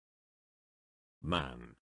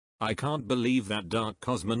Man. I can't believe that Dark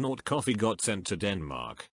Cosmonaut coffee got sent to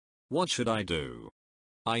Denmark. What should I do?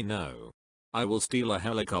 I know. I will steal a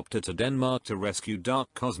helicopter to Denmark to rescue Dark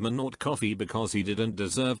Cosmonaut coffee because he didn't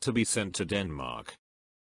deserve to be sent to Denmark.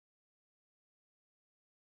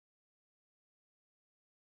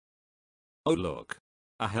 Oh look.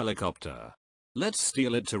 A helicopter. Let's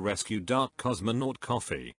steal it to rescue Dark Cosmonaut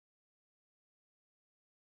coffee.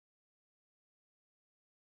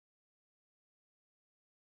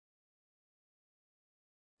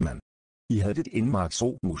 Mand. I havde det Denmark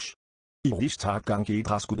Somus. I Rigstargang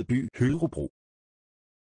Gedraskudde by Hølrebro.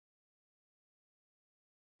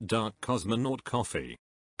 Dark Cosmonaut coffee.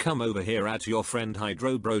 Come over here at your friend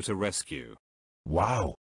Hydrobro to rescue.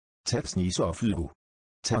 Wow. Tag snise og flyve.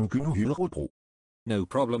 Tangyno Hølrebro. No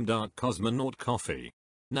problem Dark Cosmonaut coffee.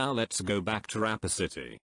 Now let's go back to Rapper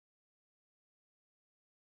City.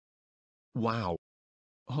 Wow.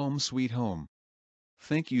 Home sweet home.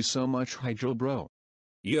 Thank you so much Hydro Bro.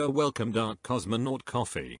 You're welcome Dark Cosmonaut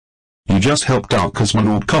coffee. You just helped Dark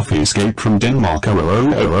Cosmonaut coffee escape from Denmark.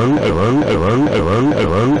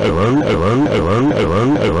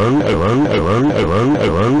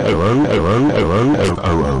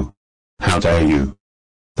 How dare you?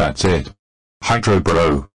 That's it. Hydro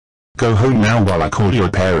Bro. Go home now while I call your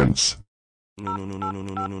parents.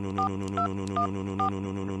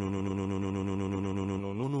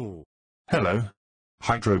 Hello.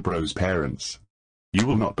 Hydro Bro's parents. You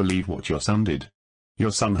will not believe what your son did.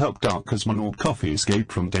 Your son helped Dark Cosmonaut coffee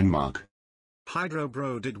escape from Denmark. Hydro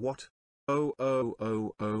Bro did what? Oh oh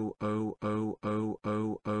oh oh oh oh oh oh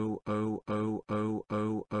oh oh oh oh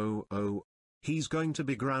oh oh oh. He's going to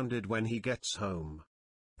be grounded when he gets home.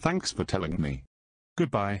 Thanks for telling me.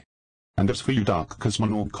 Goodbye. And as for you Dark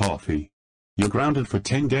Cosmonaut coffee, you're grounded for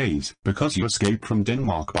 10 days because you escaped from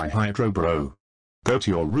Denmark by Hydro Bro. Go to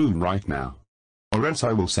your room right now. Or else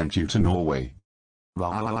I will send you to Norway.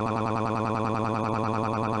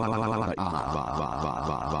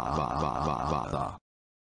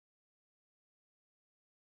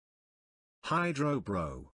 Hydro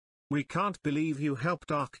Bro. We can't believe you helped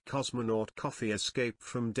Dark Cosmonaut coffee escape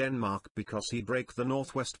from Denmark because he break the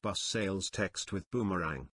Northwest bus sales text with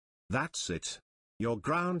Boomerang. That's it. You're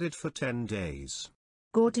grounded for 10 days.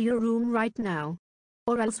 Go to your room right now.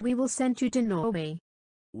 Or else we will send you to Norway.